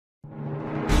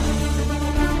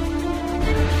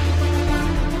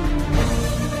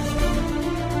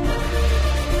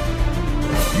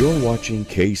You're watching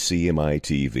KCMI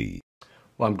TV.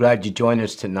 Well, I'm glad you joined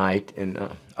us tonight, and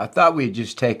I thought we'd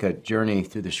just take a journey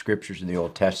through the scriptures in the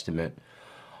Old Testament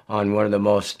on one of the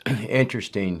most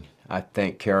interesting, I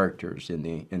think, characters in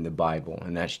the Bible,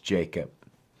 and that's Jacob.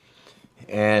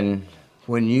 And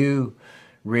when you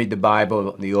read the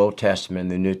Bible, the Old Testament,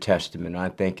 the New Testament, I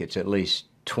think it's at least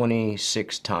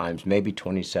 26 times, maybe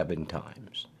 27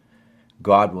 times,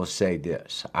 God will say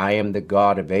this: I am the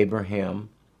God of Abraham,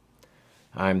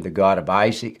 I am the God of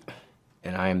Isaac,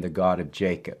 and I am the God of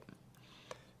Jacob.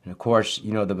 And of course,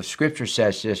 you know, the scripture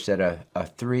says this, that a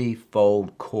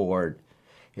threefold cord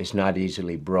is not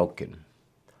easily broken.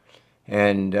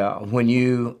 And when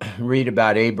you read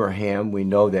about Abraham, we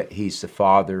know that he's the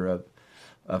father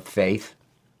of faith.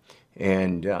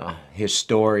 And his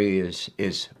story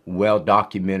is well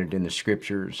documented in the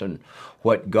scriptures, and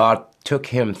what God took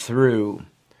him through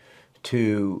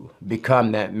to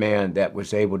become that man that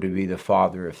was able to be the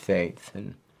father of faith.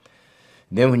 And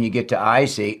then when you get to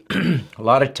Isaac, a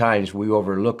lot of times we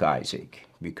overlook Isaac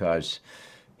because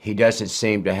he doesn't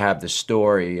seem to have the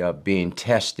story of being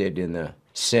tested in the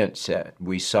sense that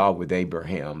we saw with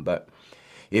Abraham. But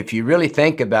if you really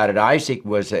think about it, Isaac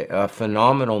was a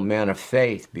phenomenal man of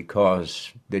faith,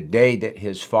 because the day that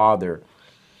his father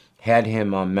had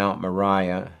him on Mount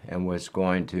Moriah and was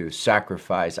going to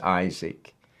sacrifice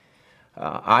Isaac,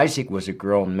 Isaac was a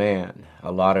grown man.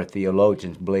 A lot of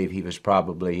theologians believe he was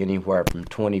probably anywhere from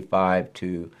 25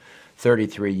 to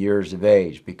 33 years of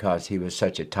age, because he was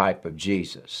such a type of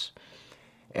Jesus.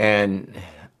 And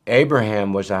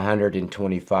Abraham was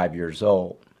 125 years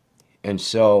old. And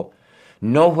so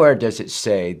nowhere does it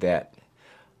say that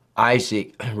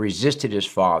Isaac resisted his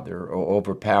father or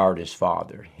overpowered his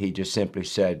father. He just simply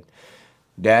said,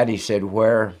 Dad, he said,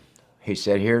 where? He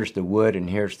said, here's the wood and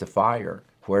here's the fire.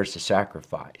 Where's the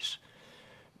sacrifice?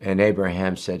 And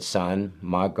Abraham said, Son,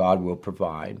 my God will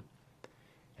provide.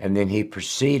 And then he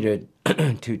proceeded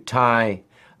to tie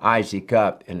Isaac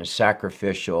up in a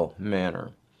sacrificial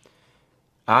manner.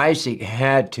 Isaac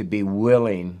had to be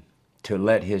willing to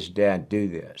let his dad do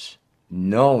this,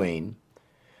 knowing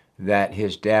that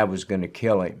his dad was going to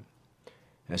kill him.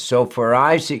 And so for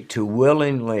Isaac to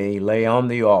willingly lay on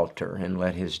the altar and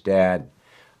let his dad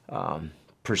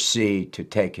proceed to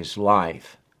take his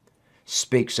life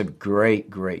speaks of great,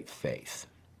 great faith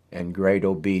and great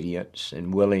obedience,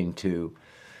 and willing to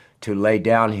lay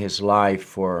down his life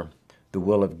for the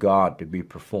will of God to be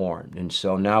performed. And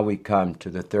so now we come to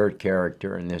the third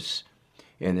character in this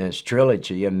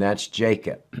trilogy, and that's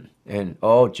Jacob. And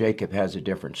Jacob has a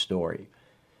different story.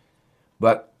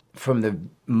 But from the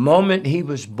moment he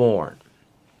was born,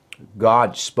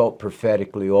 God spoke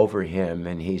prophetically over him,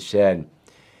 and he said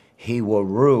he will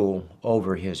rule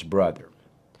over his brother,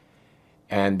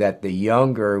 and that the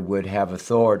younger would have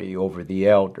authority over the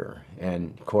elder.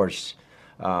 And of course,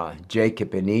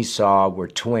 Jacob and Esau were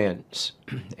twins,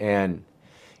 and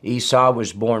Esau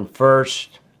was born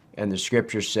first, and the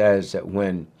scripture says that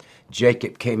when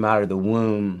Jacob came out of the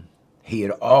womb, he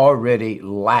had already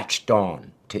latched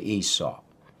on to Esau.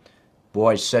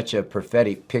 Boy, such a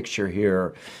prophetic picture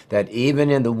here, that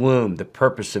even in the womb, the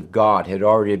purpose of God had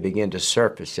already begun to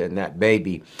surface in that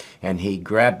baby, and he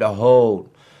grabbed a hold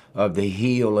of the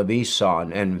heel of Esau.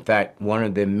 And in fact, one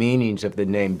of the meanings of the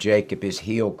name Jacob is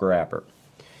heel grabber.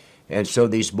 And so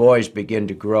these boys begin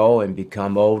to grow and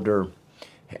become older,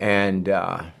 and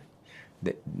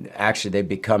actually they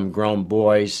become grown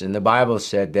boys. And the Bible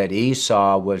said that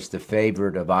Esau was the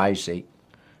favorite of Isaac,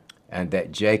 and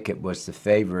that Jacob was the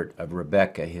favorite of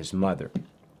Rebekah, his mother.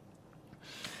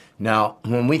 Now,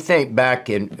 when we think back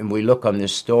and we look on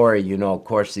this story, you know, of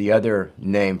course, the other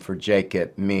name for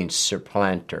Jacob means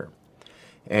supplanter.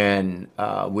 And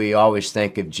we always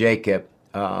think of Jacob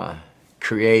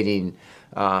creating,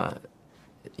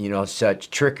 such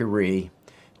trickery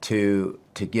to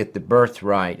get the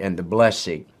birthright and the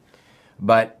blessing.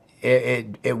 But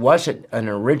it wasn't an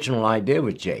original idea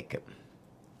with Jacob.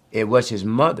 It was his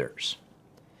mother's.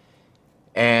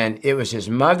 And it was his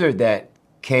mother that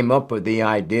came up with the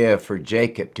idea for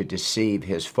Jacob to deceive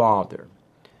his father.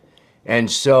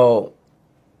 And so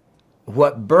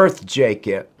what birthed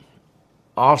Jacob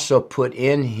also put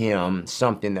in him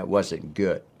something that wasn't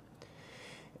good.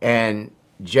 And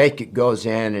Jacob goes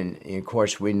in, and of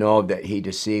course we know that he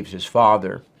deceives his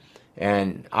father.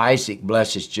 And Isaac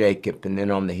blesses Jacob, and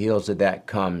then on the heels of that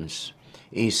comes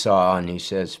Esau, and he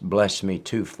says, bless me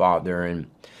too, Father.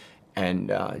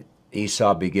 And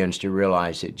Esau begins to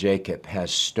realize that Jacob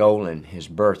has stolen his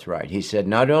birthright. He said,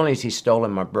 not only has he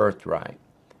stolen my birthright,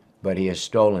 but he has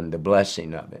stolen the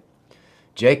blessing of it.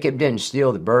 Jacob didn't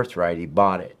steal the birthright, he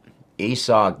bought it.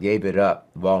 Esau gave it up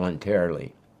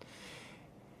voluntarily.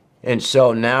 And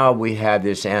so now we have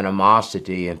this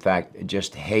animosity, in fact,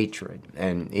 just hatred.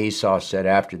 And Esau said,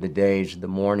 after the days of the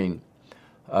mourning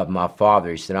of my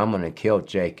father, he said, I'm going to kill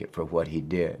Jacob for what he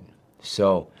did.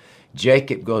 So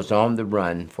Jacob goes on the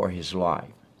run for his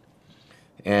life.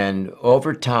 And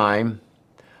over time,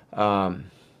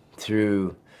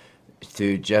 through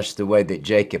just the way that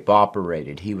Jacob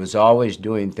operated, he was always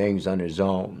doing things on his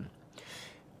own.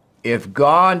 If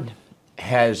God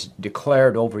has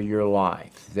declared over your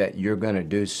life that you're going to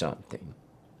do something,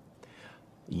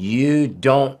 you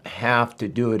don't have to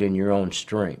do it in your own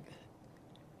strength.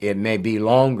 It may be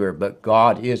longer, but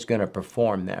God is going to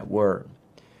perform that word.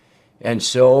 And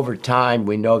so over time,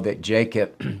 we know that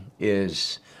Jacob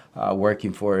is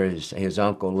working for his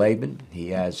uncle Laban. He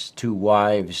has 2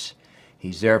 wives.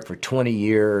 He's there for 20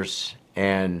 years,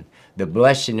 and the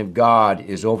blessing of God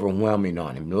is overwhelming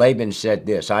on him. Laban said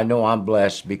this, I know I'm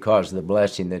blessed because of the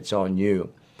blessing that's on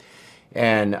you.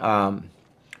 And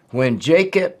when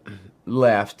Jacob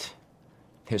left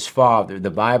his father,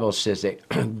 the Bible says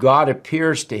that God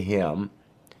appears to him,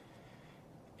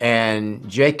 and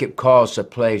Jacob calls the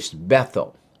place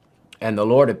Bethel. And the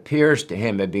Lord appears to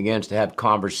him and begins to have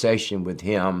conversation with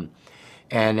him.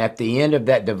 And at the end of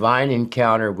that divine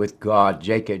encounter with God,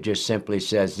 Jacob just simply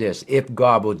says this, if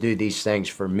God will do these things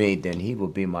for me, then he will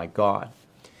be my God.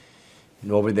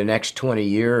 And over the next 20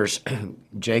 years,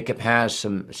 Jacob has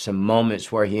some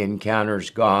moments where he encounters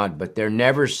God, but there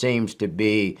never seems to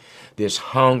be this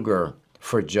hunger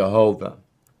for Jehovah.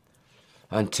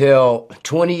 Until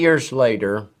 20 years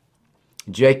later,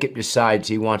 Jacob decides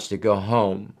he wants to go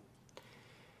home.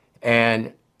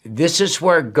 And this is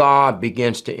where God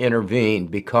begins to intervene,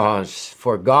 because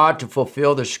for God to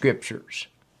fulfill the scriptures,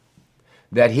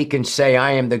 that he can say,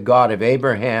 I am the God of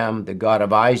Abraham, the God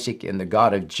of Isaac, and the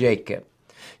God of Jacob.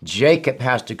 Jacob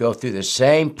has to go through the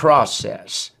same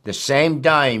process, the same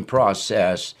dying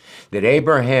process that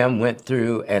Abraham went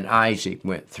through and Isaac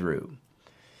went through.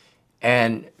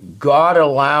 And God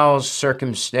allows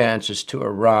circumstances to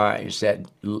arise that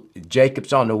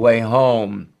Jacob's on the way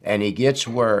home, and he gets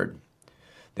word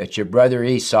that your brother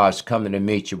Esau is coming to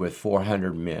meet you with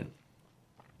 400 men.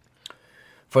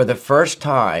 For the first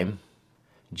time,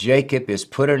 Jacob is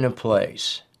put in a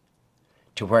place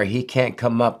to where he can't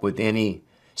come up with any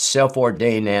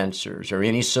self-ordained answers or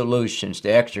any solutions to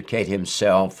extricate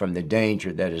himself from the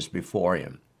danger that is before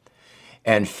him.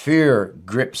 And fear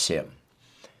grips him.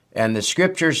 And the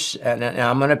scriptures, and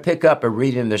I'm going to pick up a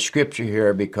reading of the scripture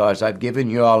here because I've given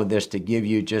you all of this to give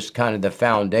you just kind of the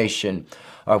foundation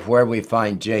of where we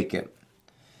find Jacob.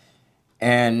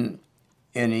 And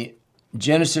in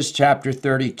Genesis chapter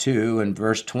 32 and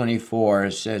verse 24,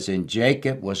 it says, and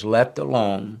Jacob was left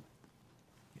alone,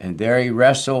 and there he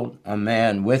wrestled a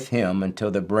man with him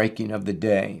until the breaking of the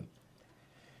day.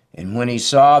 And when he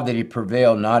saw that he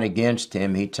prevailed not against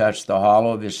him, he touched the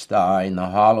hollow of his thigh, and the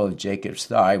hollow of Jacob's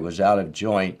thigh was out of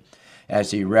joint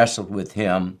as he wrestled with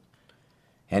him.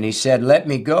 And he said, let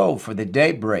me go, for the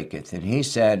day breaketh. And he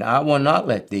said, I will not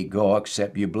let thee go,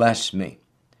 except you bless me.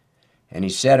 And he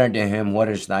said unto him, what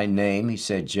is thy name? He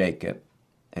said, Jacob.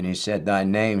 And he said, thy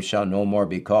name shall no more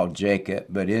be called Jacob,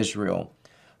 but Israel.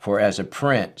 For as a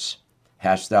prince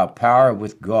hast thou power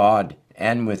with God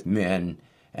and with men,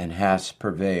 and hast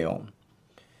prevailed.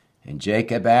 And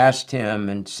Jacob asked him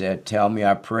and said, tell me,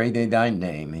 I pray thee, thy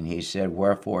name. And he said,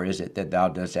 wherefore is it that thou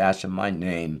dost ask of my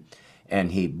name?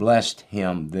 And he blessed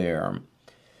him there.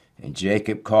 And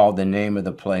Jacob called the name of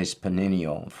the place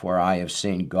Peniel, for I have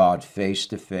seen God face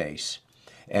to face,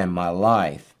 and my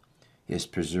life is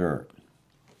preserved.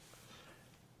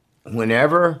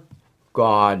 Whenever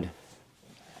God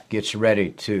gets ready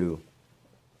to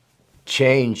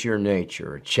change your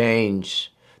nature, change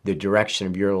the direction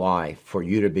of your life for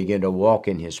you to begin to walk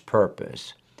in his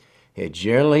purpose, it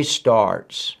generally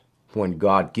starts when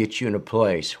God gets you in a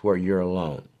place where you're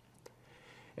alone.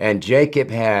 And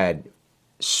Jacob had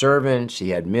servants, he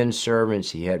had men servants,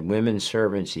 he had women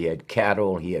servants, he had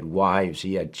cattle, he had wives,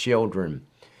 he had children.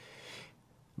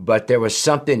 But there was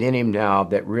something in him now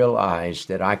that realized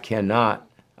that I cannot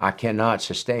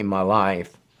sustain my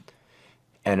life,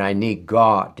 and I need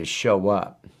God to show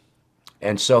up.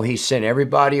 And so he sent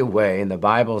everybody away, and the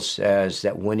Bible says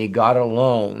that when he got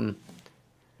alone,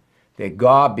 that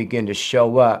God began to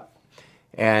show up.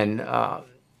 And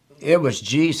it was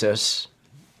Jesus.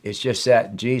 It's just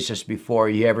that Jesus, before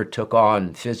he ever took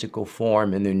on physical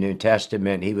form in the New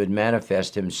Testament, he would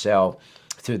manifest himself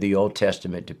through the Old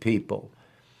Testament to people.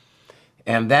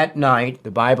 And that night,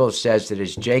 the Bible says that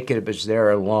as Jacob is there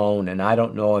alone, and I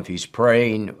don't know if he's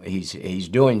praying, he's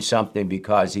doing something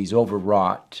because he's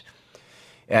overwrought.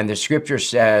 And the scripture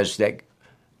says that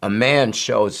a man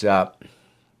shows up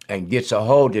and gets a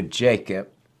hold of Jacob,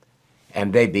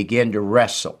 and they begin to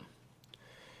wrestle.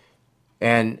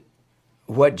 And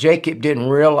what Jacob didn't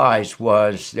realize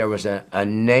was there was a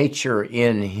nature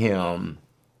in him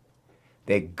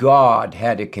that God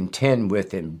had to contend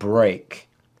with and break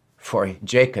for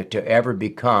Jacob to ever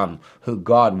become who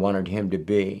God wanted him to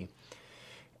be.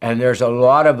 And there's a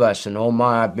lot of us, and oh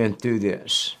my, I've been through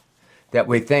this, that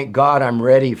we think, God, I'm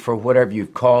ready for whatever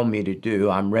you've called me to do.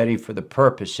 I'm ready for the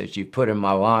purpose that you've put in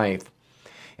my life.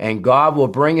 And God will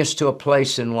bring us to a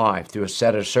place in life through a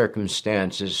set of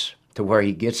circumstances to where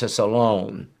he gets us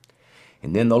alone.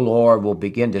 And then the Lord will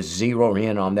begin to zero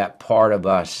in on that part of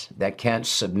us that can't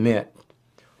submit,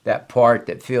 that part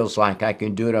that feels like I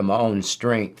can do it on my own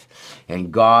strength.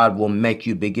 And God will make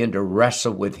you begin to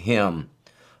wrestle with him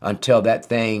until that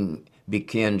thing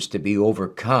begins to be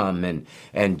overcome.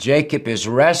 And Jacob is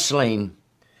wrestling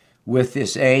with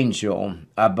this angel,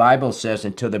 our Bible says,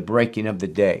 until the breaking of the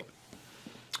day.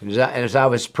 As I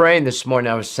was praying this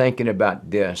morning, I was thinking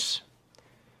about this.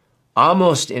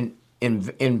 Almost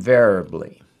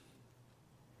invariably,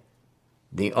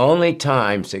 the only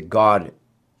times that God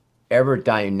ever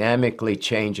dynamically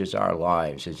changes our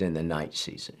lives is in the night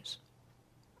seasons.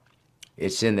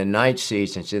 It's in the night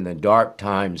seasons, in the dark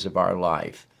times of our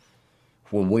life,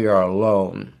 when we are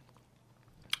alone,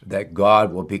 that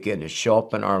God will begin to show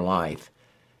up in our life,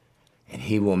 and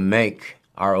he will make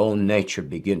our own nature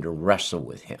begin to wrestle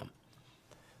with him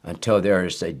until there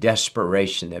is a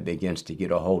desperation that begins to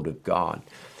get a hold of God.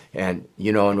 And,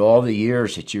 you know, in all the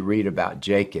years that you read about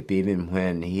Jacob, even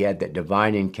when he had that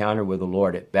divine encounter with the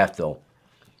Lord at Bethel,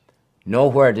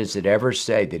 nowhere does it ever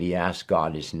say that he asked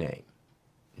God his name.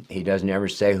 He doesn't ever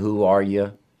say, who are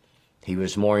you? He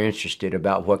was more interested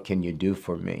about what can you do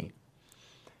for me?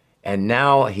 And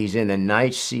now he's in the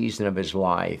night season of his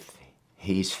life.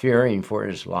 He's fearing for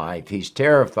his life. He's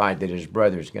terrified that his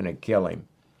brother's going to kill him.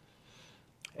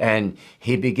 And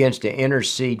he begins to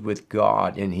intercede with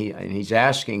God, and he's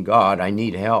asking God, I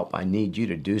need help. I need you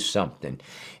to do something.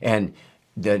 And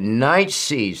the night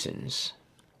seasons,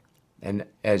 and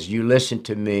as you listen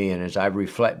to me and as I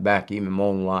reflect back even my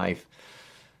own life,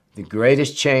 the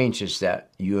greatest changes that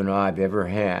you and I have ever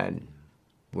had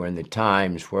were in the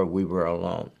times where we were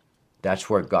alone. That's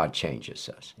where God changes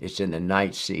us. It's in the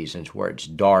night seasons where it's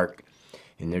dark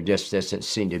and there just doesn't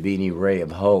seem to be any ray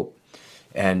of hope.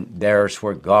 And there's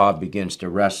where God begins to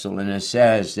wrestle. And it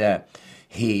says that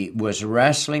he was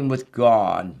wrestling with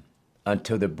God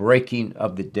until the breaking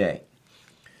of the day.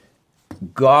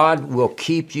 God will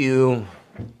keep you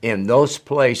in those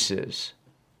places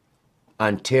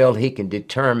until he can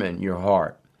determine your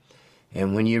heart.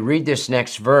 And when you read this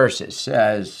next verse, it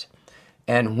says,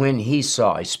 and when he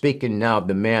saw, he's speaking now of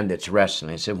the man that's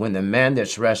wrestling. It said, when the man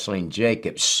that's wrestling,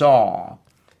 Jacob, saw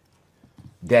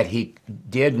that he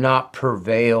did not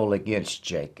prevail against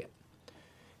Jacob.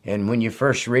 And when you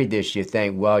first read this, you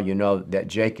think, well, you know, that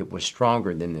Jacob was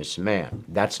stronger than this man.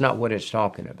 That's not what it's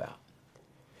talking about.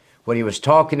 What he was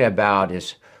talking about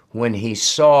is when he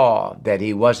saw that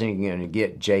he wasn't going to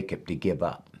get Jacob to give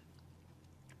up.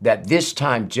 That this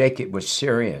time Jacob was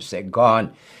serious, that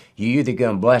God, you either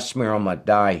going to bless me or I'm going to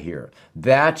die here.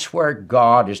 That's where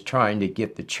God is trying to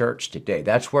get the church today.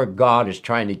 That's where God is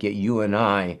trying to get you and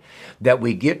I, that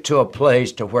we get to a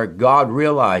place to where God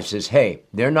realizes, hey,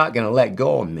 they're not going to let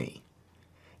go of me.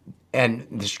 And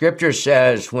the scripture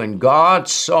says when God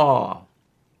saw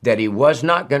that he was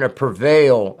not going to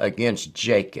prevail against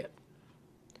Jacob,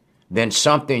 then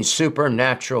something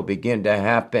supernatural began to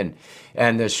happen.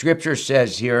 And the scripture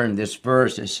says here in this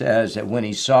verse, it says that when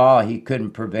he saw he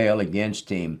couldn't prevail against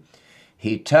him,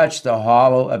 he touched the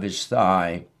hollow of his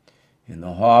thigh, and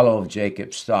the hollow of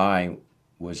Jacob's thigh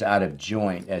was out of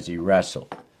joint as he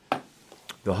wrestled.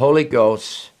 The Holy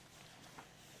Ghost,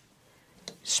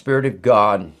 Spirit of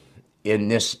God, in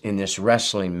this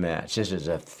wrestling match, this is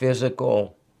a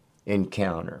physical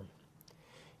encounter.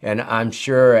 And I'm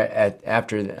sure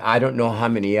after, I don't know how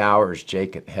many hours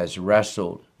Jacob has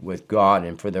wrestled with God.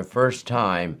 And for the first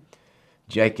time,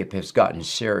 Jacob has gotten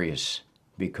serious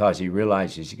because he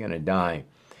realizes he's going to die.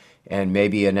 And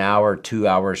maybe an hour, 2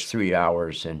 hours, 3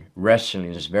 hours. And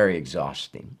wrestling is very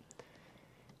exhausting.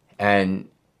 And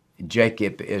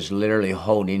Jacob is literally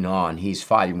holding on. He's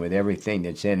fighting with everything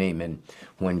that's in him. And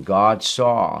when God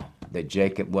saw that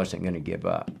Jacob wasn't going to give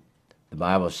up, the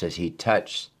Bible says he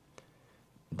touched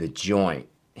the joint,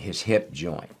 his hip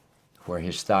joint, where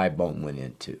his thigh bone went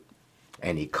into.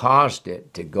 And he caused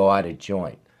it to go out of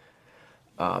joint.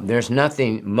 There's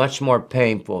nothing much more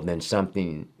painful than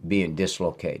something being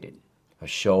dislocated, a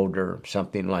shoulder,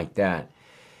 something like that.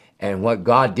 And what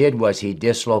God did was he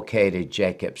dislocated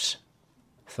Jacob's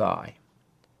thigh.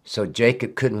 So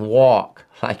Jacob couldn't walk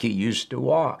like he used to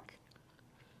walk.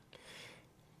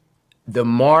 The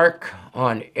mark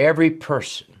on every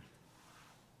person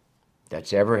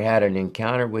that's ever had an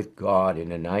encounter with God in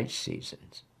the night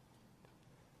seasons,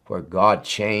 where God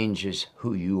changes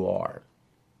who you are,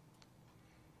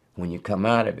 when you come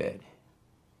out of it,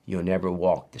 you'll never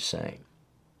walk the same.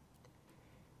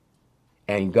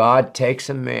 And God takes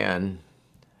a man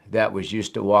that was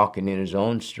used to walking in his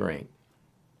own strength,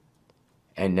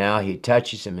 and now he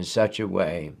touches him in such a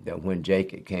way that when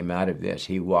Jacob came out of this,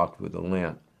 he walked with a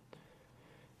limp.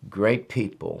 Great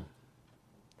people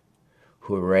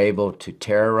who are able to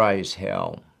terrorize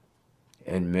hell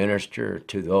and minister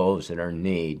to those that are in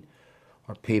need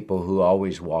are people who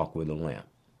always walk with a limp.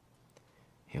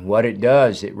 And what it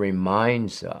does, it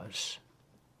reminds us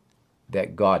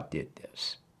that God did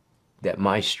this, that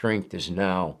my strength is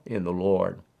now in the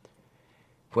Lord.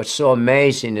 What's so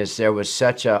amazing is there was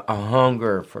such a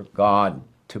hunger for God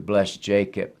to bless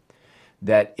Jacob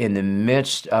that in the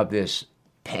midst of this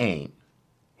pain,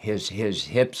 his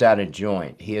hip's out of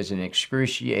joint, he is in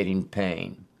excruciating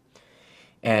pain.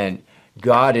 And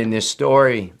God in this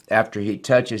story, after he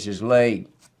touches his leg,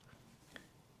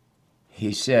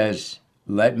 he says,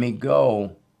 "Let me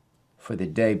go, for the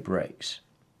day breaks."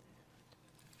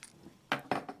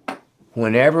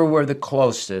 Whenever we're the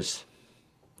closest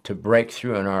to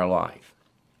breakthrough in our life,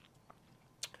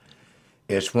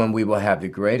 it's when we will have the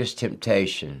greatest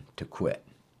temptation to quit.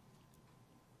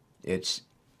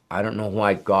 I don't know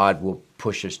why God will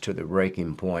push us to the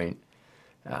breaking point.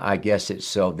 I guess it's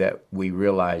so that we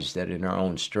realize that in our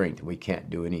own strength we can't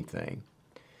do anything.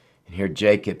 And here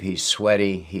Jacob, he's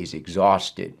sweaty, he's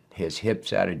exhausted, his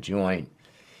hip's out of joint,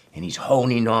 and he's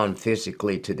holding on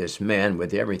physically to this man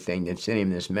with everything that's in him.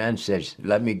 This man says,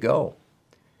 "Let me go."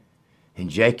 And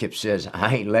Jacob says,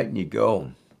 "I ain't letting you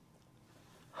go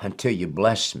until you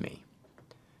bless me."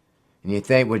 And you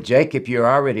think, well, Jacob, you're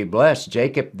already blessed.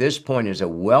 Jacob, at this point, is a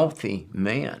wealthy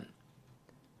man.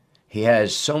 He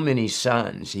has so many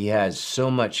sons. He has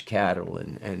so much cattle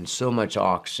and so much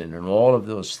oxen and all of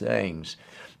those things.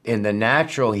 In the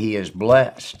natural, he is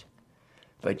blessed.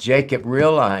 But Jacob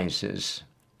realizes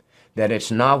that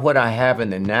it's not what I have in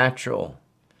the natural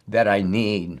that I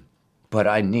need, but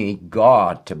I need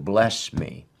God to bless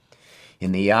me.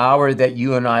 In the hour that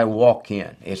you and I walk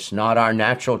in, it's not our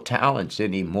natural talents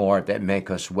anymore that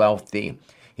make us wealthy.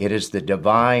 It is the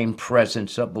divine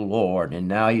presence of the Lord. And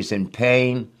now he's in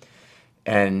pain,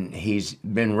 and he's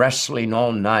been wrestling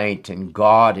all night, and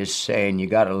God is saying, "You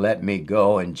got to let me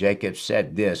go." And Jacob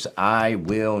said this, "I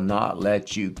will not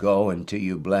let you go until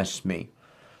you bless me."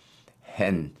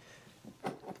 And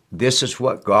this is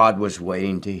what God was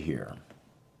waiting to hear.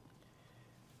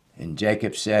 And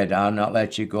Jacob said, "I'll not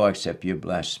let you go except you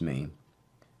bless me."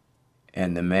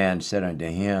 And the man said unto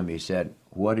him, he said,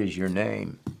 "What is your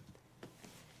name?"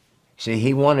 See,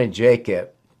 he wanted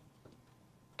Jacob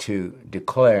to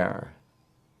declare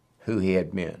who he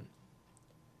had been.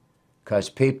 Because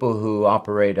people who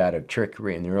operate out of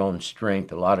trickery and their own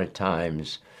strength, a lot of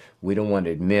times we don't want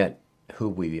to admit who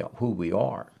we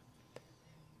are.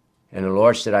 And the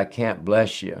Lord said, "I can't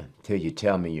bless you till you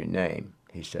tell me your name."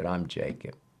 He said, "I'm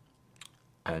Jacob.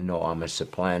 I know I'm a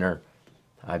supplanter.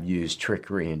 I've used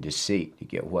trickery and deceit to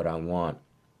get what I want."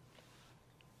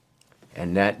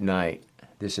 And that night,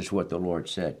 this is what the Lord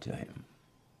said to him.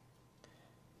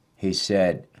 He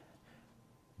said,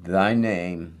 "Thy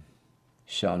name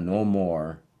shall no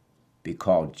more be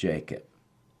called Jacob."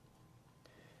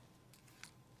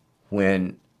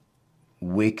 When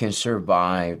we can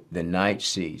survive the night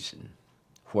season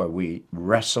where we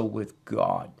wrestle with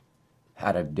God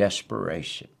out of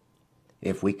desperation,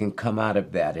 if we can come out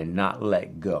of that and not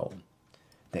let go,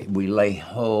 that we lay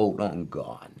hold on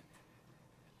God,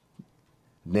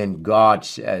 then God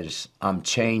says, "I'm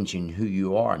changing who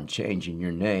you are. I'm changing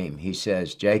your name." He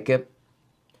says, "Jacob,"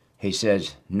 he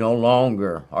says, "no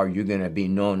longer are you going to be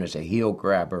known as a heel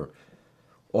grabber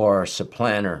or a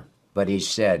supplanter," but he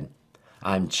said,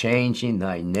 "I'm changing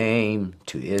thy name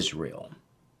to Israel."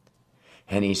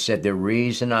 And he said, the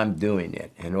reason I'm doing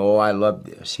it, and oh, I love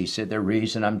this. He said, the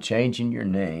reason I'm changing your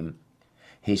name,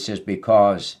 he says,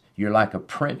 because you're like a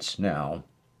prince now,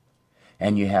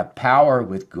 and you have power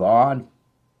with God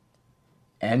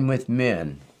and with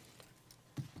men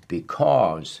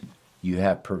because you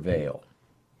have prevailed.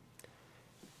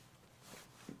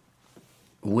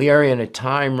 We are in a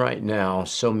time right now,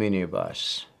 so many of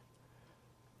us,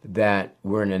 that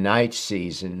we're in a night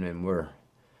season and we're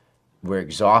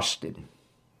exhausted,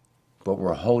 but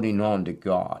we're holding on to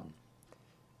God.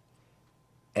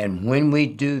 And when we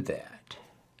do that,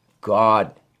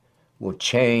 God will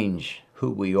change who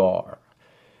we are,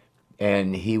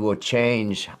 and He will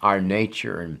change our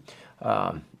nature.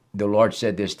 And the Lord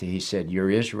said this to, He said, you're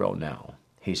Israel now.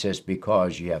 He says,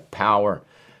 because you have power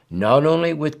not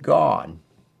only with God,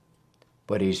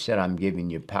 but He said, I'm giving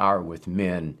you power with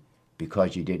men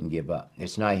because you didn't give up.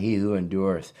 It's not he who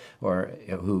endureth or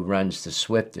who runs the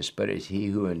swiftest, but it's he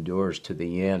who endures to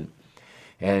the end.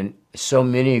 And so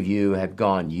many of you have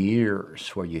gone years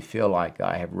where you feel like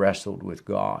I have wrestled with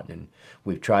God, and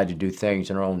we've tried to do things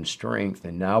in our own strength,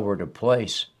 and now we're at a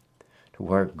place to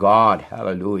where God,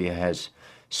 hallelujah, has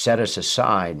set us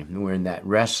aside, and we're in that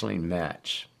wrestling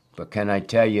match. But can I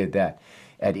tell you that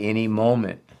at any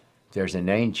moment, there's a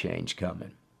name change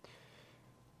coming.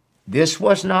 This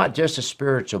was not just a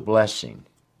spiritual blessing,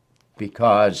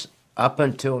 because up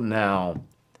until now,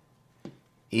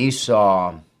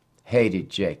 Esau hated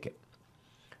Jacob.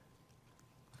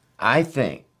 I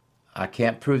think, I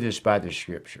can't prove this by the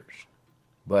scriptures,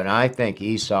 but I think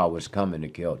Esau was coming to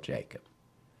kill Jacob.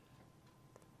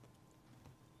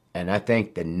 And I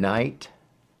think the night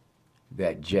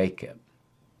that Jacob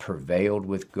prevailed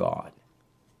with God,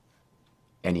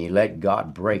 and he let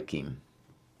God break him,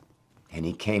 and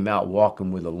he came out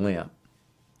walking with a limp,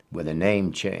 with a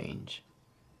name change.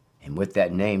 And with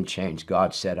that name change,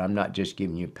 God said, I'm not just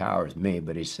giving you power with me,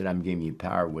 but He said, I'm giving you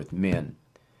power with men.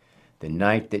 The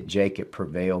night that Jacob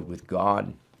prevailed with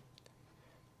God,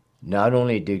 not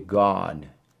only did God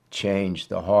change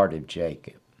the heart of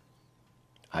Jacob,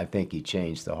 I think He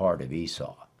changed the heart of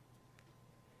Esau.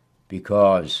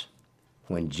 Because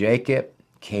when Jacob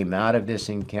came out of this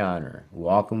encounter,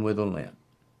 walking with a limp,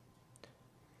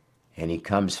 and he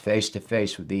comes face to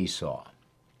face with Esau,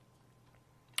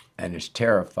 and is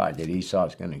terrified that Esau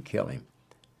is going to kill him.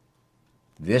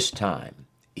 This time,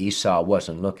 Esau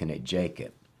wasn't looking at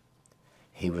Jacob.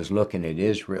 He was looking at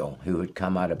Israel, who had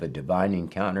come out of a divine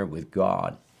encounter with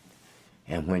God.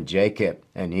 And when Jacob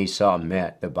and Esau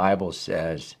met, the Bible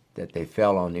says that they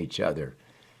fell on each other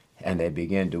and they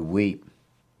began to weep.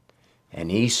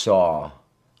 And Esau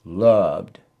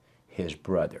loved his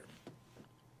brother.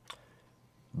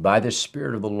 By the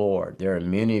Spirit of the Lord, there are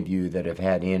many of you that have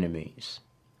had enemies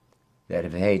that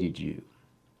have hated you.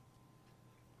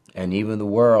 And even the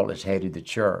world has hated the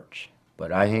church.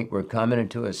 But I think we're coming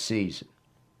into a season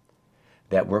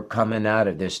that we're coming out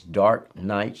of this dark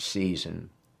night season,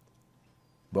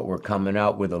 but we're coming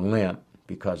out with a limp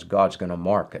because God's going to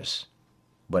mark us.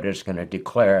 But it's going to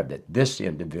declare that this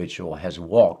individual has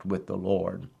walked with the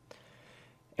Lord.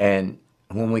 And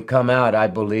when we come out, I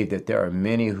believe that there are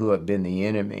many who have been the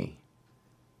enemy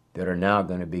that are now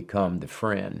going to become the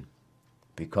friend,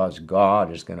 because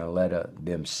God is going to let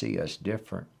them see us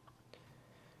different.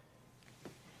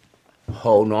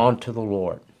 Hold on to the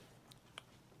Lord.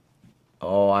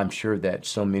 Oh, I'm sure that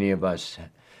so many of us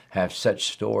have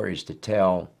such stories to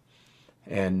tell.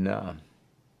 And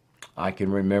I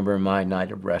can remember my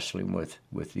night of wrestling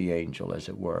with the angel, as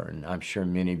it were. And I'm sure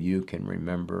many of you can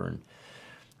remember. And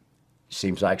it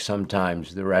seems like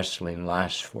sometimes the wrestling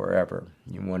lasts forever.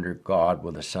 You wonder, God,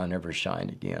 will the sun ever shine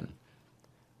again?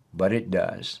 But it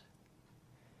does.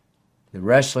 The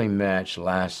wrestling match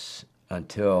lasts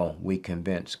until we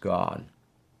convince God,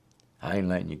 I ain't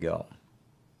letting you go.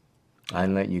 I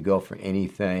ain't letting you go for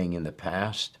anything in the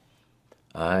past.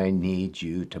 I need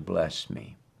you to bless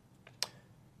me.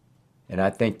 And I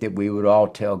think that we would all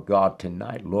tell God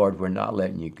tonight, Lord, we're not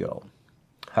letting you go.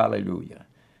 Hallelujah.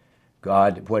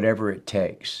 God, whatever it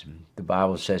takes. The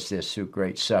Bible says this, through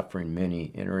great suffering,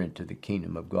 many enter into the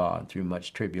kingdom of God, through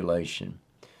much tribulation.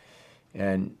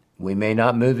 And we may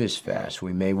not move as fast.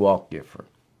 We may walk different.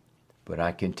 But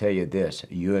I can tell you this,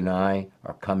 you and I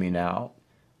are coming out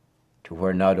to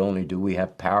where not only do we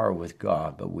have power with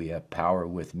God, but we have power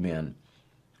with men.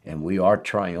 And we are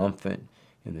triumphant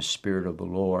in the Spirit of the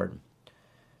Lord.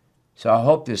 So I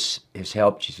hope this has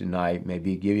helped you tonight,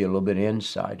 maybe give you a little bit of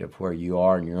insight of where you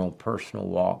are in your own personal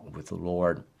walk with the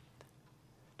Lord.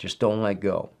 Just don't let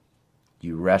go.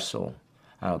 You wrestle.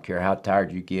 I don't care how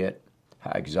tired you get,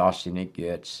 how exhausting it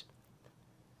gets.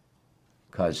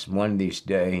 Because one of these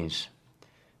days,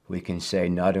 we can say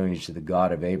not only to the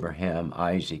God of Abraham,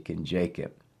 Isaac, and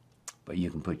Jacob, but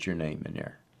you can put your name in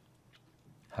there.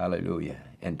 Hallelujah.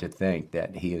 And to think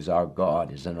that He is our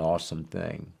God is an awesome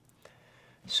thing.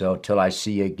 So till I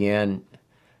see you again,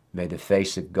 may the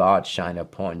face of God shine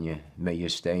upon you. May you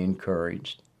stay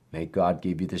encouraged. May God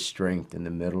give you the strength in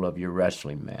the middle of your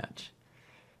wrestling match.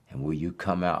 And will you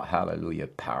come out, hallelujah,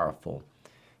 powerful,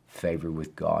 favor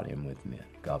with God and with men.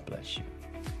 God bless you.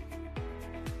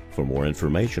 For more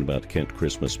information about Kent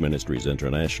Christmas Ministries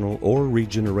International or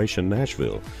Regeneration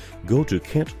Nashville, go to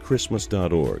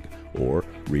kentchristmas.org or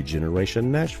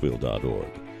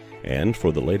regenerationnashville.org. And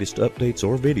for the latest updates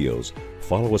or videos,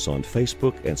 follow us on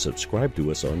Facebook and subscribe to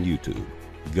us on YouTube.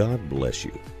 God bless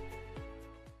you.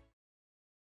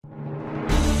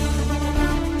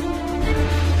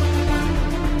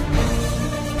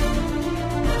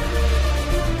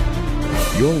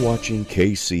 You're watching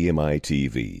KCMI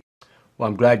TV. Well,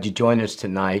 I'm glad you joined us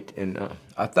tonight, and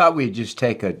I thought we'd just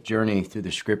take a journey through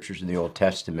the scriptures in the Old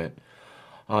Testament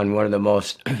on one of the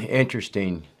most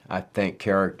interesting, I think,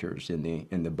 characters in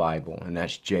the Bible, and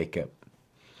that's Jacob.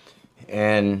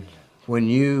 And when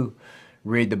you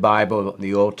read the Bible,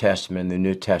 the Old Testament, the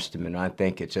New Testament, I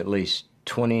think it's at least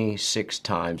 26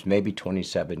 times, maybe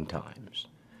 27 times,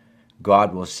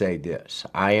 God will say this: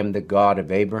 I am the God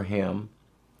of Abraham,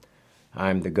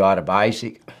 I am the God of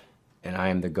Isaac, and I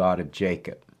am the God of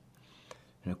Jacob.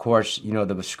 And of course, you know,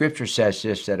 the scripture says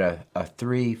this, that a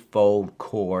threefold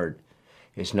cord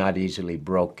is not easily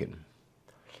broken.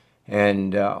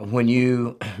 And when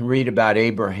you read about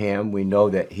Abraham, we know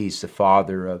that he's the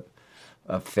father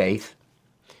of faith.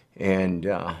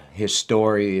 And his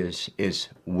story is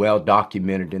well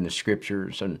documented in the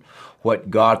scriptures, and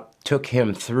what God took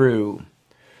him through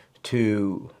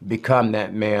to become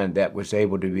that man that was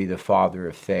able to be the father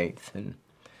of faith. And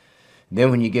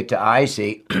then when you get to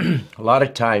Isaac, a lot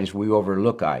of times we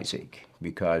overlook Isaac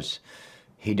because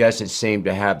he doesn't seem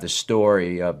to have the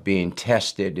story of being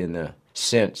tested in the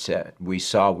sense that we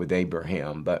saw with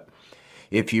Abraham. But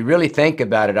if you really think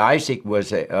about it, Isaac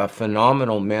was a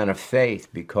phenomenal man of faith,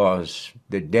 because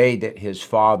the day that his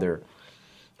father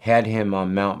had him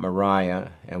on Mount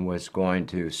Moriah and was going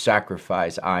to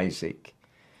sacrifice Isaac,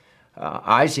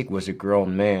 Isaac was a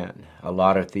grown man. A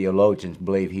lot of theologians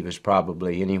believe he was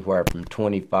probably anywhere from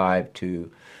 25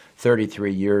 to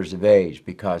 33 years of age,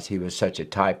 because he was such a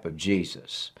type of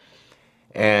Jesus.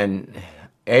 And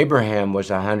Abraham was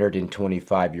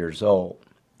 125 years old.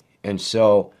 And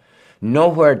so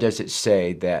nowhere does it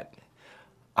say that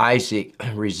Isaac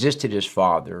resisted his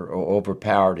father or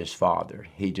overpowered his father.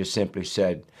 He just simply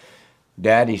said,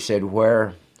 Dad, he said,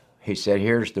 where? He said,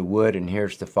 here's the wood and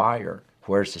here's the fire.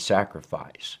 Where's the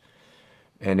sacrifice?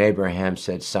 And Abraham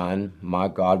said, Son, my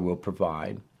God will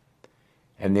provide.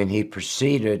 And then he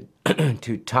proceeded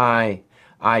to tie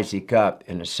Isaac up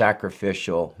in a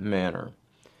sacrificial manner.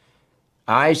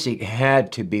 Isaac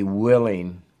had to be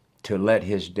willing to let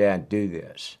his dad do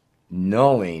this,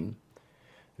 knowing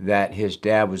that his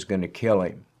dad was going to kill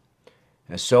him.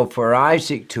 And so for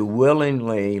Isaac to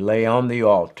willingly lay on the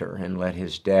altar and let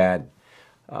his dad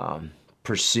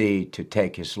proceed to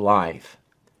take his life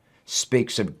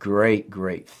speaks of great,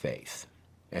 great faith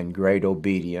and great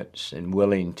obedience, and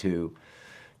willing to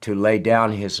lay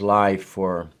down his life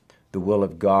for the will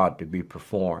of God to be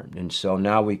performed. And so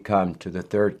now we come to the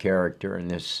third character in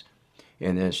this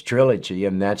trilogy,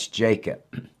 and that's Jacob.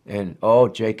 And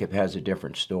Jacob has a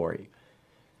different story.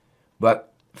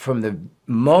 But from the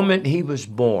moment he was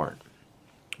born,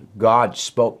 God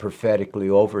spoke prophetically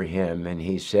over him, and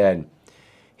he said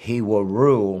he will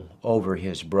rule over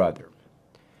his brother,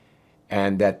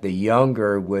 and that the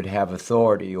younger would have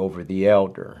authority over the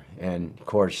elder. And of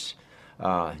course,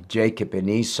 Jacob and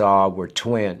Esau were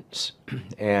twins,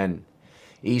 and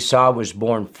Esau was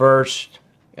born first,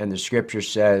 and the scripture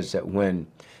says that when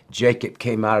Jacob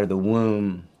came out of the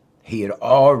womb, he had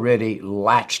already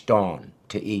latched on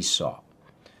to Esau.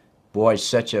 Boy,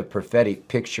 such a prophetic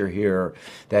picture here,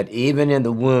 that even in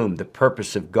the womb, the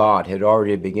purpose of God had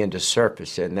already begun to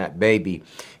surface in that baby,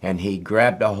 and he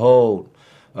grabbed a hold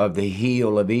of the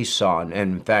heel of Esau. And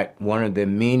in fact, one of the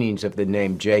meanings of the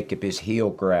name Jacob is heel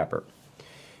grabber.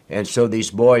 And so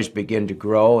these boys begin to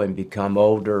grow and become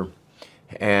older,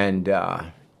 and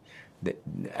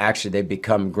actually they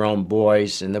become grown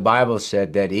boys. And the Bible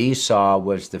said that Esau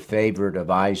was the favorite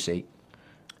of Isaac,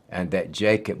 and that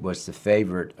Jacob was the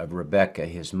favorite of Rebekah,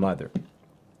 his mother.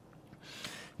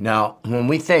 Now, when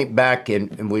we think back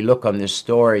and we look on this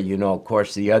story, you know, of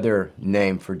course, the other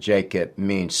name for Jacob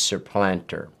means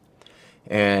supplanter.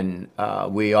 And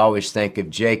we always think of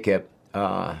Jacob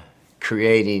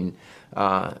creating,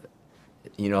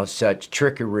 such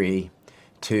trickery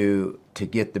to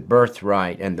get the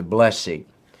birthright and the blessing.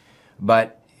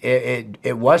 But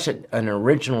it wasn't an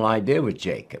original idea with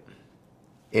Jacob.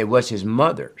 It was his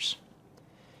mother's.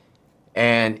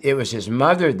 And it was his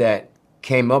mother that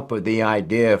came up with the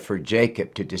idea for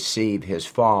Jacob to deceive his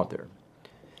father.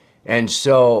 And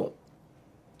so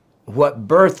what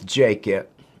birthed Jacob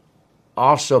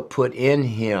also put in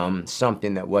him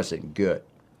something that wasn't good.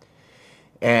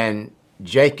 And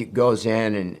Jacob goes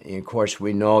in, and of course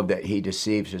we know that he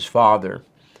deceives his father.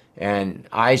 And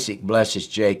Isaac blesses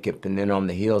Jacob, and then on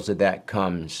the heels of that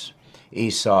comes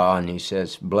Esau, and he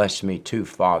says, "Bless me too,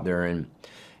 Father."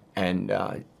 And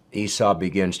Esau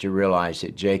begins to realize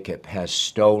that Jacob has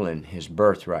stolen his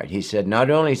birthright. He said, not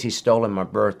only has he stolen my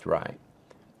birthright,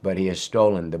 but he has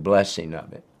stolen the blessing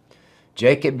of it.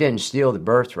 Jacob didn't steal the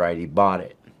birthright, he bought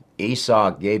it.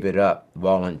 Esau gave it up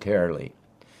voluntarily.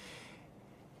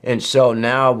 And so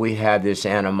now we have this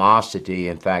animosity,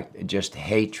 in fact, just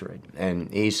hatred.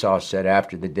 And Esau said,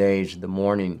 after the days of the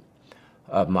mourning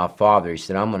of my father, he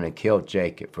said, I'm going to kill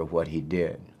Jacob for what he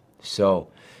did. So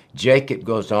Jacob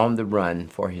goes on the run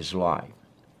for his life.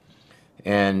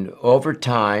 And over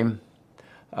time,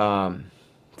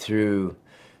 through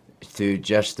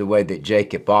just the way that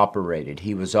Jacob operated,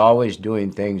 he was always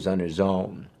doing things on his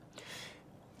own.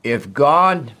 If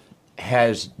God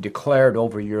has declared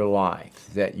over your life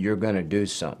that you're going to do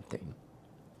something,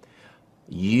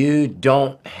 you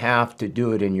don't have to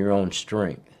do it in your own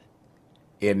strength.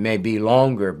 It may be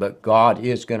longer, but God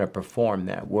is going to perform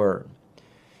that word.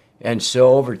 And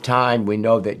so over time, we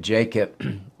know that Jacob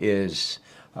is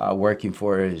working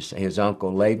for his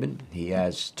uncle Laban. He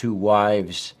has 2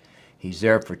 wives. He's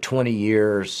there for 20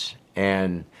 years,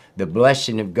 and the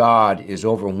blessing of God is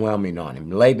overwhelming on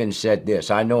him. Laban said this,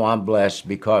 I know I'm blessed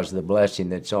because of the blessing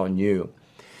that's on you.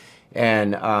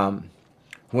 And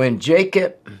when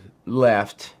Jacob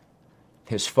left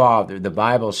his father, the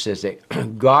Bible says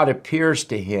that God appears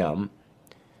to him,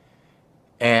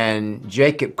 and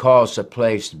Jacob calls the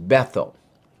place Bethel.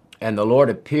 And the Lord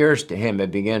appears to him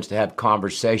and begins to have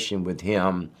conversation with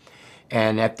him.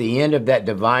 And at the end of that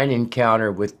divine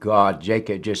encounter with God,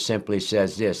 Jacob just simply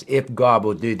says this, if God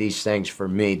will do these things for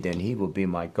me, then he will be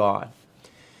my God.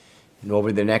 And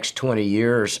over the next 20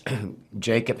 years,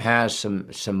 Jacob has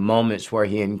some moments where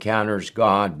he encounters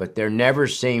God, but there never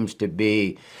seems to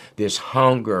be this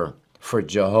hunger for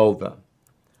Jehovah.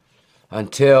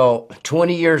 Until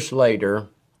 20 years later,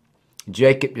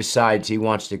 Jacob decides he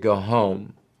wants to go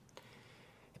home.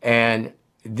 And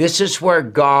this is where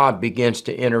God begins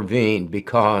to intervene,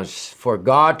 because for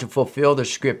God to fulfill the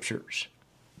scriptures,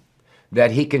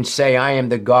 that he can say, I am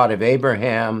the God of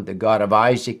Abraham, the God of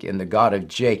Isaac, and the God of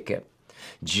Jacob.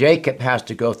 Jacob has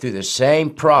to go through the same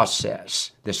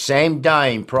process, the same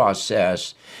dying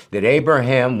process that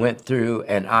Abraham went through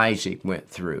and Isaac went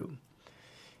through.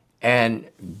 And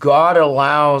God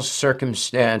allows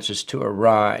circumstances to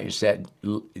arise that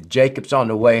Jacob's on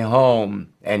the way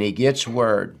home, and he gets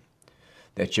word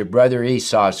that your brother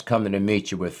Esau is coming to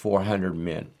meet you with 400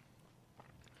 men.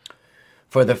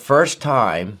 For the first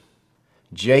time,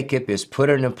 Jacob is put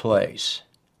in a place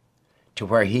to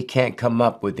where he can't come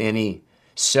up with any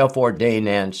self-ordained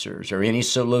answers or any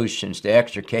solutions to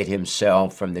extricate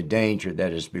himself from the danger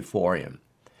that is before him.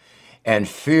 And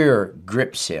fear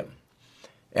grips him.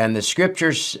 And the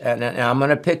scriptures, and I'm going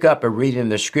to pick up a reading of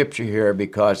the scripture here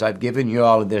because I've given you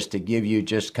all of this to give you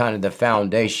just kind of the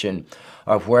foundation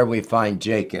of where we find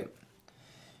Jacob.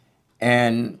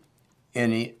 And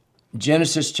in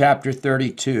Genesis chapter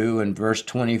 32 and verse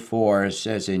 24, it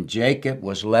says, and Jacob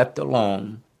was left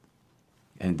alone,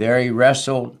 and there he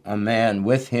wrestled a man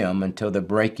with him until the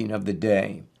breaking of the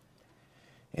day.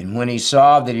 And when he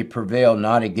saw that he prevailed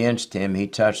not against him, he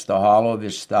touched the hollow of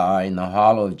his thigh, and the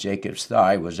hollow of Jacob's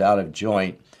thigh was out of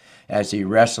joint as he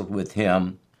wrestled with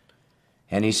him.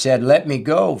 And he said, let me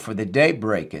go, for the day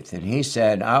breaketh. And he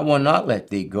said, I will not let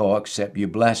thee go, except you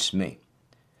bless me.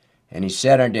 And he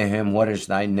said unto him, what is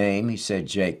thy name? He said,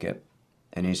 Jacob.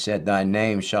 And he said, thy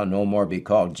name shall no more be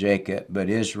called Jacob, but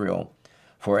Israel.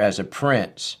 For as a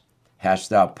prince hast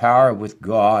thou power with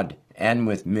God and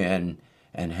with men,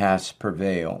 and hast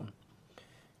prevailed.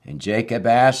 And Jacob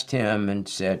asked him and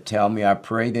said, tell me, I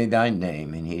pray thee, thy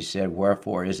name. And he said,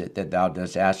 wherefore is it that thou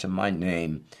dost ask of my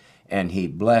name? And he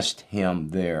blessed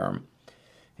him there.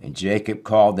 And Jacob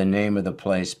called the name of the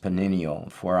place Peniel,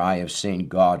 for I have seen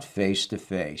God face to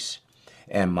face,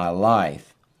 and my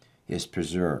life is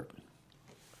preserved.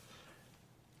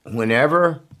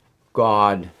 Whenever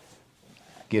God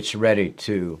gets ready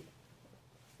to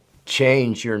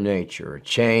change your nature,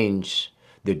 change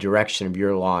the direction of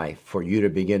your life for you to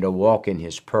begin to walk in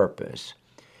his purpose,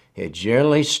 it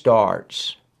generally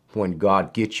starts when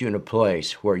God gets you in a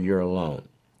place where you're alone.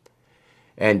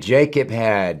 And Jacob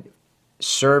had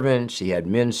servants, he had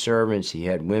men servants, he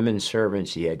had women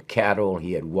servants, he had cattle,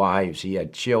 he had wives, he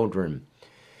had children.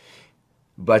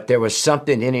 But there was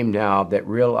something in him now that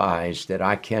realized that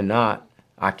I cannot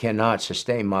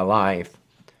sustain my life,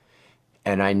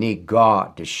 and I need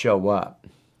God to show up.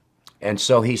 And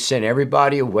so he sent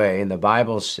everybody away, and the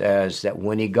Bible says that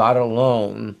when he got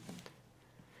alone,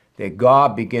 that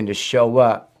God began to show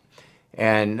up.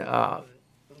 And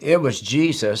it was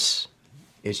Jesus.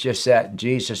 It's just that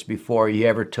Jesus, before he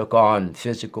ever took on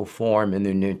physical form in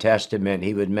the New Testament,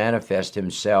 he would manifest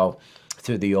himself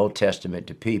through the Old Testament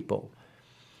to people.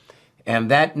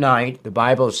 And that night, the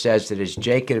Bible says that as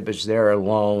Jacob is there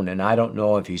alone, and I don't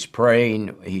know if he's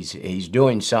praying, he's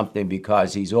doing something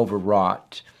because he's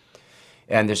overwrought.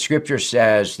 And the scripture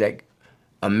says that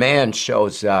a man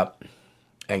shows up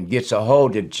and gets a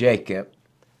hold of Jacob,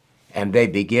 and they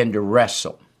begin to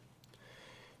wrestle.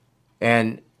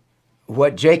 And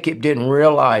what Jacob didn't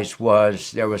realize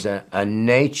was there was a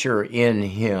nature in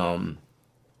him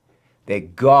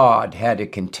that God had to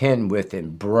contend with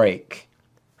and break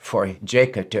for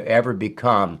Jacob to ever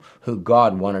become who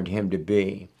God wanted him to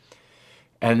be.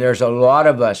 And there's a lot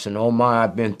of us, and oh my,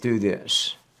 I've been through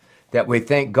this, that we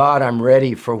think, God, I'm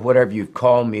ready for whatever you've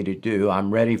called me to do.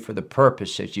 I'm ready for the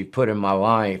purpose that you've put in my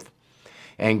life.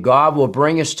 And God will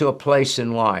bring us to a place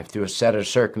in life through a set of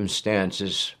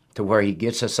circumstances to where he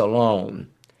gets us alone.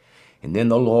 And then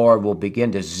the Lord will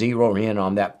begin to zero in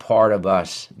on that part of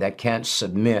us that can't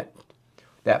submit,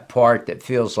 that part that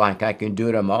feels like I can do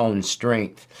it on my own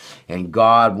strength. And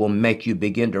God will make you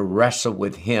begin to wrestle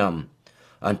with him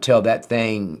until that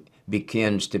thing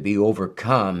begins to be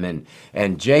overcome.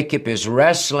 And Jacob is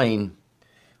wrestling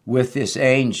with this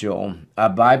angel, a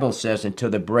Bible says, until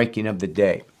the breaking of the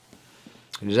day.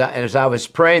 As I was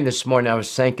praying this morning, I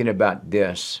was thinking about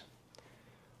this.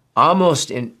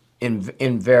 Almost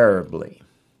invariably,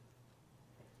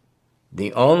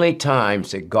 the only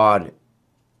times that God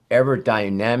ever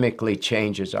dynamically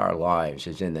changes our lives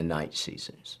is in the night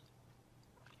seasons.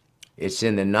 It's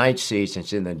in the night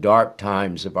seasons, in the dark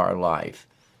times of our life,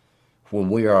 when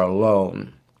we are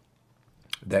alone,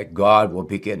 that God will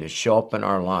begin to show up in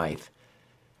our life,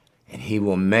 and he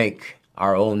will make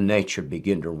our own nature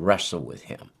begin to wrestle with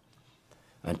him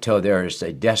until there is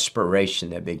a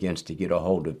desperation that begins to get a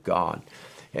hold of God.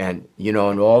 And, you know,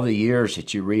 in all the years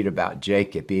that you read about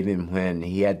Jacob, even when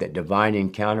he had that divine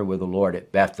encounter with the Lord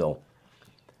at Bethel,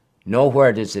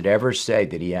 nowhere does it ever say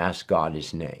that he asked God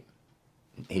his name.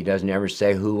 He doesn't ever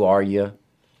say, who are you?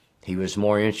 He was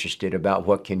more interested about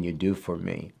what can you do for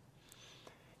me?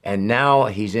 And now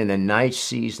he's in the night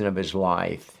season of his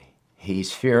life.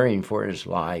 He's fearing for his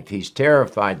life. He's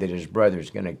terrified that his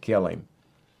brother's going to kill him.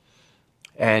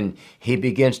 And he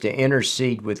begins to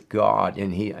intercede with God,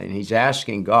 and he's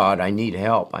asking God, I need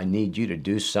help. I need you to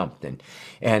do something.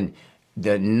 And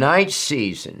the night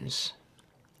seasons,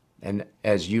 and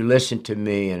as you listen to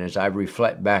me and as I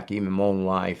reflect back even my own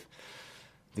life,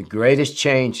 the greatest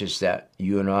changes that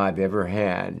you and I have ever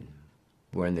had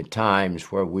were in the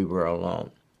times where we were alone.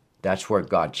 That's where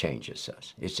God changes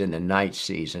us. It's in the night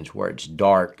seasons where it's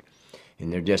dark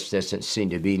and there just doesn't seem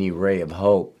to be any ray of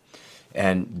hope.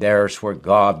 And there's where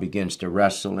God begins to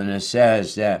wrestle. And it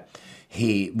says that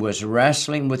he was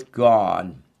wrestling with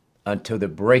God until the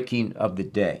breaking of the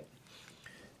day.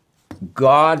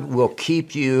 God will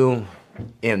keep you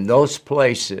in those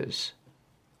places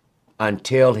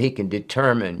until he can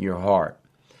determine your heart.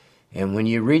 And when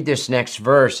you read this next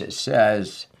verse, it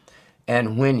says,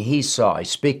 and when he saw, he's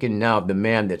speaking now of the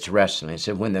man that's wrestling. It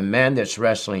said, when the man that's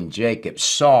wrestling, Jacob,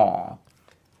 saw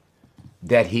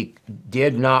that he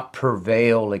did not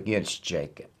prevail against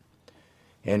Jacob.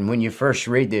 And when you first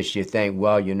read this, you think,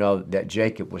 well, you know, that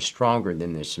Jacob was stronger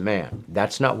than this man.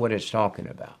 That's not what it's talking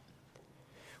about.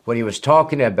 What he was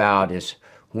talking about is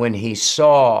when he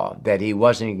saw that he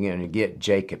wasn't going to get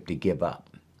Jacob to give up.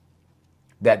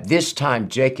 That this time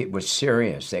Jacob was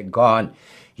serious, that God,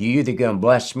 you either going to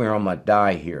bless me or I'm going to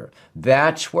die here.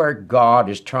 That's where God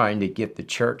is trying to get the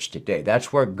church today.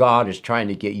 That's where God is trying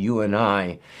to get you and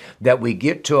I, that we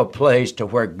get to a place to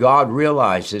where God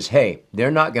realizes, hey, they're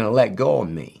not going to let go of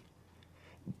me.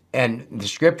 And the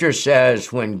scripture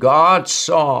says when God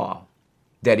saw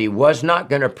that he was not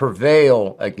going to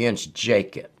prevail against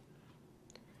Jacob,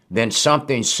 then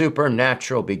something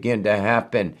supernatural began to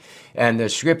happen. And the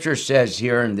scripture says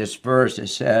here in this verse, it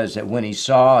says that when he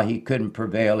saw he couldn't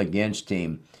prevail against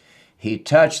him, he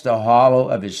touched the hollow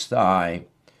of his thigh,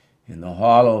 and the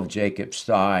hollow of Jacob's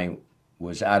thigh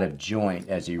was out of joint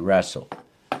as he wrestled.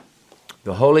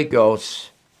 The Holy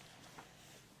Ghost,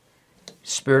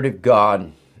 Spirit of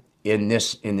God, in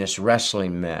this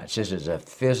wrestling match, this is a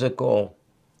physical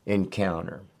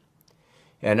encounter.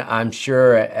 And I'm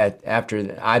sure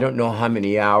after, I don't know how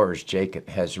many hours Jacob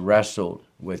has wrestled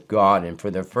with God. And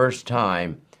for the first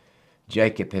time,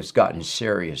 Jacob has gotten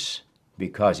serious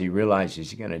because he realizes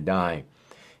he's going to die.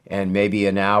 and maybe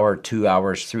an hour, 2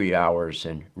 hours, 3 hours,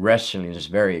 and wrestling is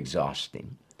very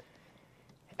exhausting.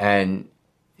 And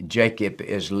Jacob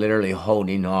is literally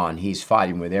holding on. He's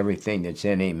fighting with everything that's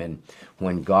in him. And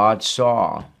when God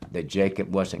saw that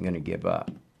Jacob wasn't going to give up,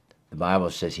 the Bible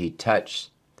says he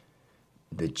touched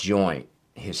the joint,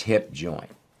 his hip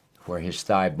joint, where his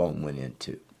thigh bone went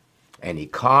into. And he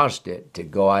caused it to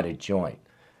go out of joint.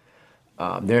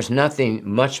 There's nothing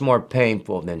much more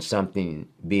painful than something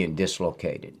being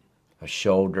dislocated, a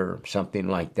shoulder, something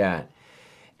like that.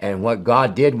 And what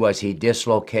God did was he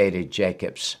dislocated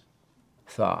Jacob's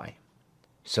thigh.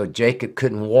 So Jacob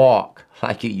couldn't walk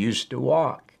like he used to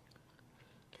walk.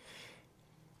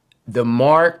 The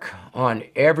mark on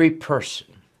every person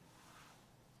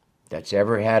that's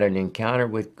ever had an encounter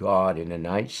with God in the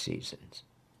night seasons,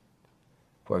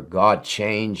 where God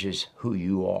changes who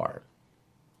you are,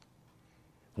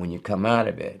 when you come out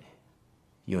of it,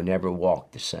 you'll never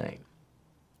walk the same.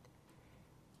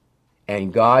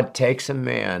 And God takes a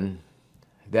man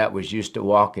that was used to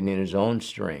walking in his own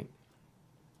strength,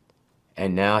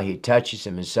 and now he touches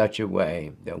him in such a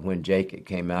way that when Jacob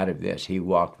came out of this, he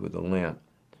walked with a limp.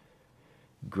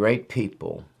 Great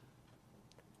people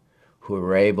who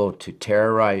are able to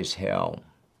terrorize hell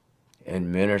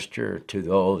and minister to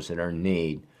those that are in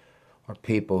need are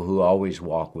people who always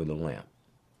walk with a limp.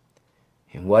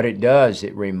 And what it does,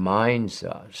 it reminds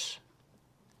us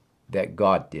that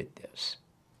God did this,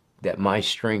 that my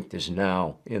strength is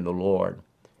now in the Lord.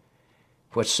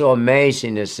 What's so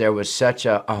amazing is there was such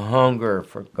a hunger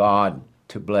for God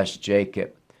to bless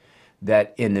Jacob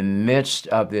that in the midst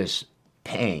of this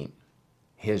pain,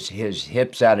 his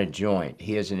hip's out of joint,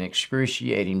 he is in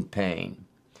excruciating pain.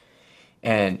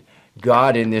 And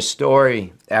God in this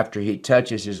story, after he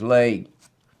touches his leg,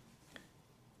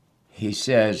 he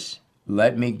says,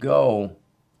 "Let me go,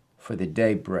 for the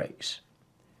day breaks."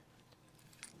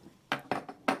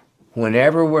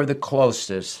 Whenever we're the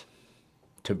closest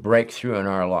to breakthrough in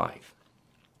our life,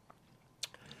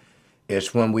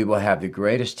 it's when we will have the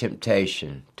greatest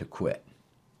temptation to quit.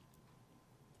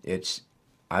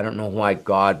 I don't know why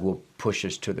God will push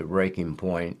us to the breaking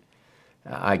point.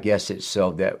 I guess it's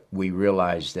so that we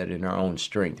realize that in our own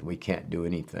strength we can't do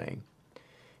anything.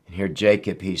 And here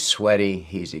Jacob, he's sweaty,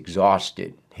 he's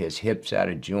exhausted, his hip's out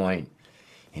of joint,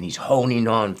 and he's holding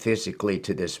on physically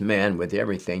to this man with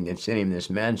everything that's in him. This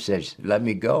man says, "Let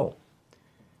me go."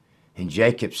 And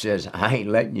Jacob says, "I ain't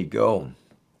letting you go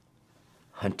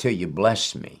until you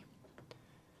bless me."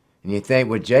 And you think,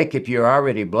 well, Jacob, you're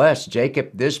already blessed. Jacob,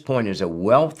 at this point, is a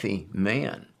wealthy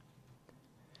man.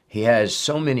 He has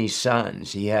so many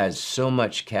sons. He has so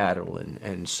much cattle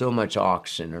and so much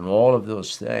oxen and all of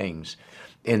those things.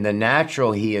 In the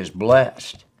natural, he is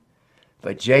blessed.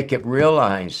 But Jacob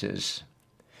realizes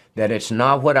that it's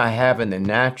not what I have in the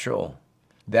natural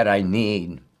that I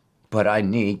need, but I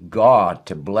need God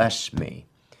to bless me.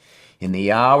 In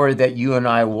the hour that you and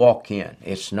I walk in,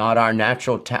 it's not our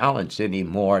natural talents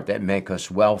anymore that make us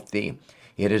wealthy.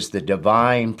 It is the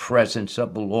divine presence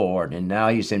of the Lord. And now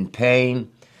he's in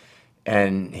pain,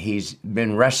 and he's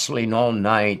been wrestling all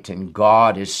night, and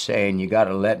God is saying, "You got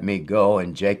to let me go."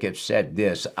 And Jacob said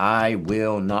this, "I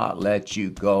will not let you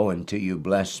go until you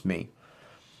bless me."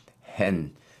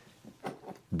 And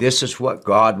this is what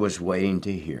God was waiting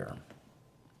to hear.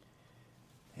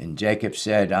 And Jacob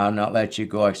said, "I'll not let you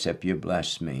go except you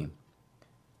bless me."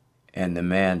 And the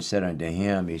man said unto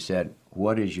him, he said,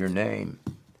 "What is your name?"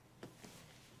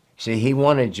 See, he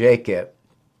wanted Jacob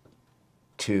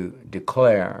to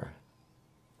declare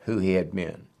who he had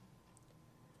been.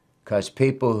 Because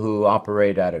people who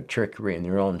operate out of trickery and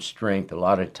their own strength, a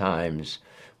lot of times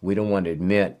we don't want to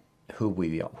admit who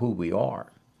we are.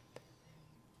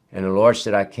 And the Lord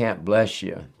said, "I can't bless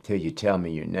you till you tell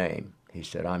me your name." He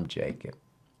said, "I'm Jacob.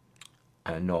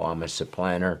 I know I'm a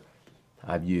supplanter.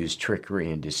 I've used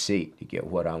trickery and deceit to get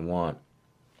what I want."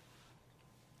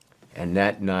 And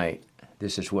that night,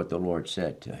 this is what the Lord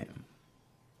said to him.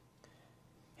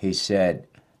 He said,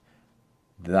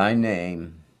 "Thy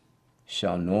name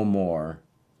shall no more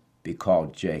be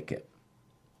called Jacob."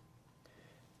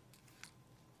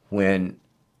 When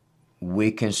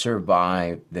we can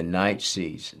survive the night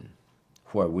season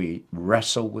where we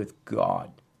wrestle with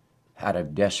God out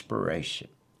of desperation,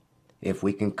 if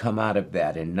we can come out of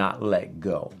that and not let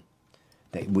go,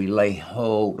 that we lay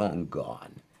hold on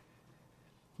God,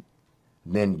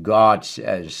 then God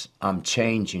says, "I'm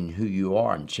changing who you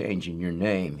are. I'm changing your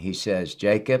name." He says,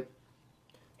 "Jacob,"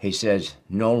 he says,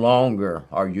 "no longer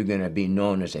are you going to be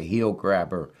known as a heel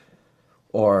grabber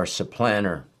or a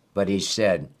supplanter," but he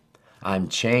said, "I'm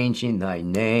changing thy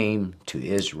name to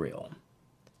Israel."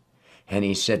 And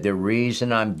he said, the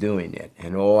reason I'm doing it,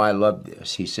 and oh, I love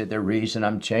this. He said, the reason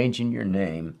I'm changing your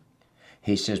name,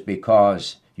 he says,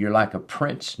 because you're like a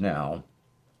prince now,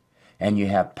 and you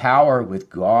have power with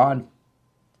God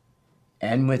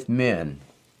and with men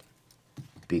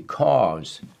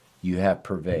because you have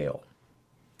prevailed.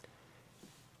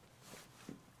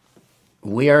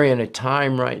 We are in a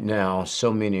time right now,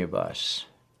 so many of us,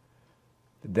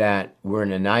 that we're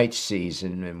in a night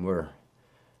season and we're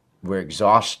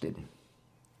exhausted,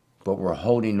 but we're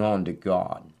holding on to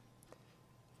God.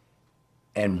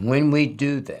 And when we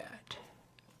do that,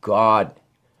 God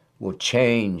will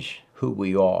change who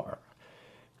we are,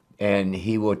 and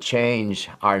he will change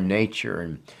our nature.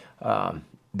 And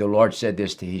the Lord said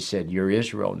this to, he said, you're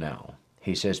Israel now.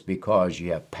 He says, because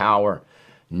you have power,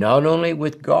 not only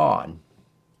with God,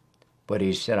 but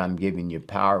he said, I'm giving you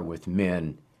power with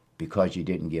men because you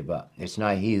didn't give up. It's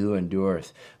not he who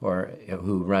endureth or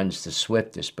who runs the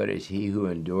swiftest, but it's he who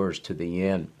endures to the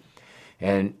end.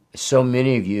 And so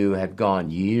many of you have gone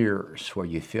years where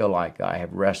you feel like I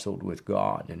have wrestled with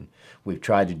God, and we've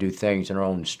tried to do things in our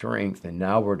own strength, and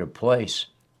now we're at a place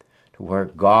to where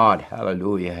God,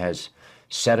 hallelujah, has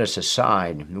set us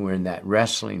aside, and we're in that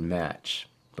wrestling match.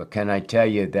 But can I tell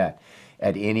you that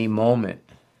at any moment,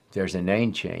 there's a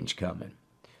name change coming.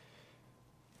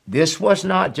 This was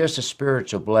not just a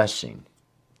spiritual blessing,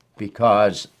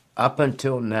 because up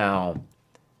until now,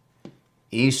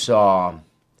 Esau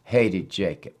hated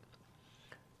Jacob.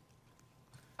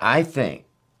 I think,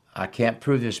 I can't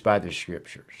prove this by the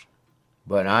scriptures,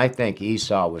 but I think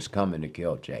Esau was coming to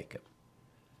kill Jacob.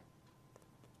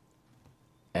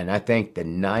 And I think the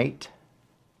night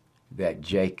that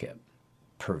Jacob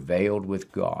prevailed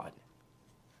with God,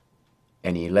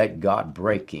 and he let God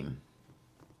break him,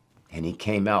 and he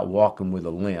came out walking with a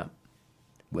limp,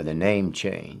 with a name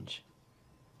change.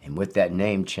 And with that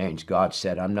name change, God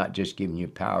said, I'm not just giving you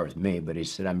power with me, but he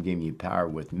said, I'm giving you power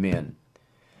with men.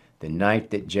 The night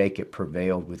that Jacob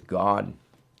prevailed with God,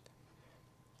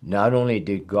 not only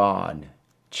did God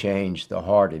change the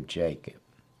heart of Jacob,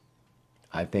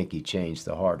 I think he changed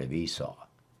the heart of Esau.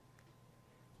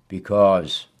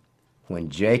 Because when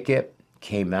Jacob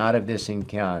came out of this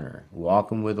encounter,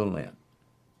 walking with a limp,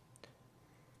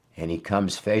 and he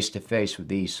comes face to face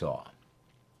with Esau,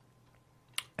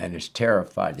 and is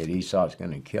terrified that Esau is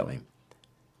going to kill him.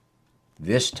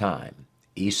 This time,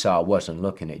 Esau wasn't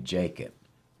looking at Jacob.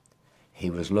 He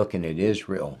was looking at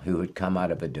Israel, who had come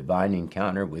out of a divine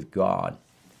encounter with God.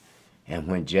 And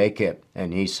when Jacob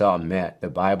and Esau met, the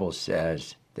Bible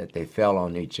says that they fell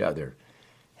on each other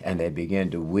and they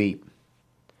began to weep.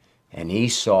 And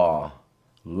Esau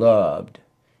loved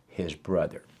his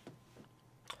brother.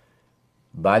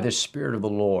 By the Spirit of the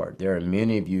Lord, there are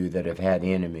many of you that have had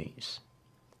enemies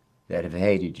that have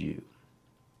hated you.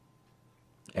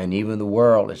 And even the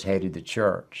world has hated the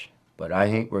church. But I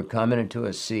think we're coming into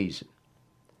a season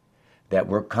that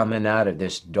we're coming out of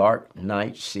this dark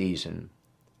night season,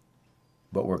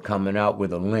 but we're coming out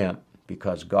with a limp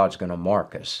because God's going to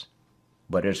mark us.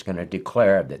 But it's going to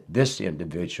declare that this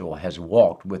individual has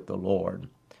walked with the Lord.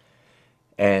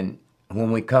 And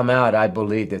when we come out, I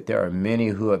believe that there are many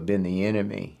who have been the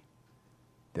enemy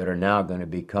that are now going to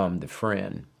become the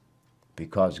friend,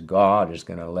 because God is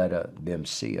going to let them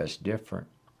see us different.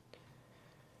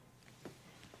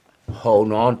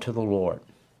 Hold on to the Lord.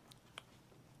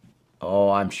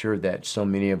 Oh, I'm sure that so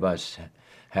many of us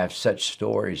have such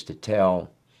stories to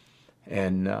tell.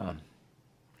 And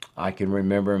I can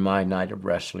remember my night of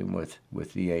wrestling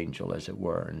with the angel, as it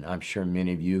were. And I'm sure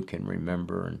many of you can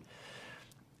remember. And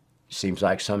it seems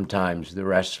like sometimes the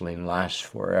wrestling lasts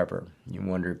forever. You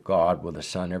wonder, God, will the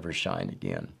sun ever shine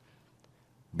again?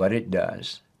 But it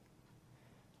does.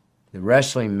 The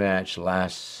wrestling match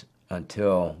lasts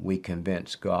until we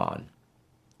convince God,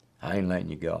 I ain't letting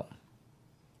you go.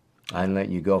 I ain't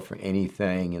letting you go for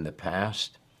anything in the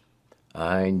past.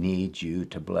 I need you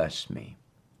to bless me.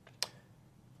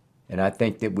 And I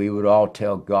think that we would all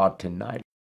tell God tonight,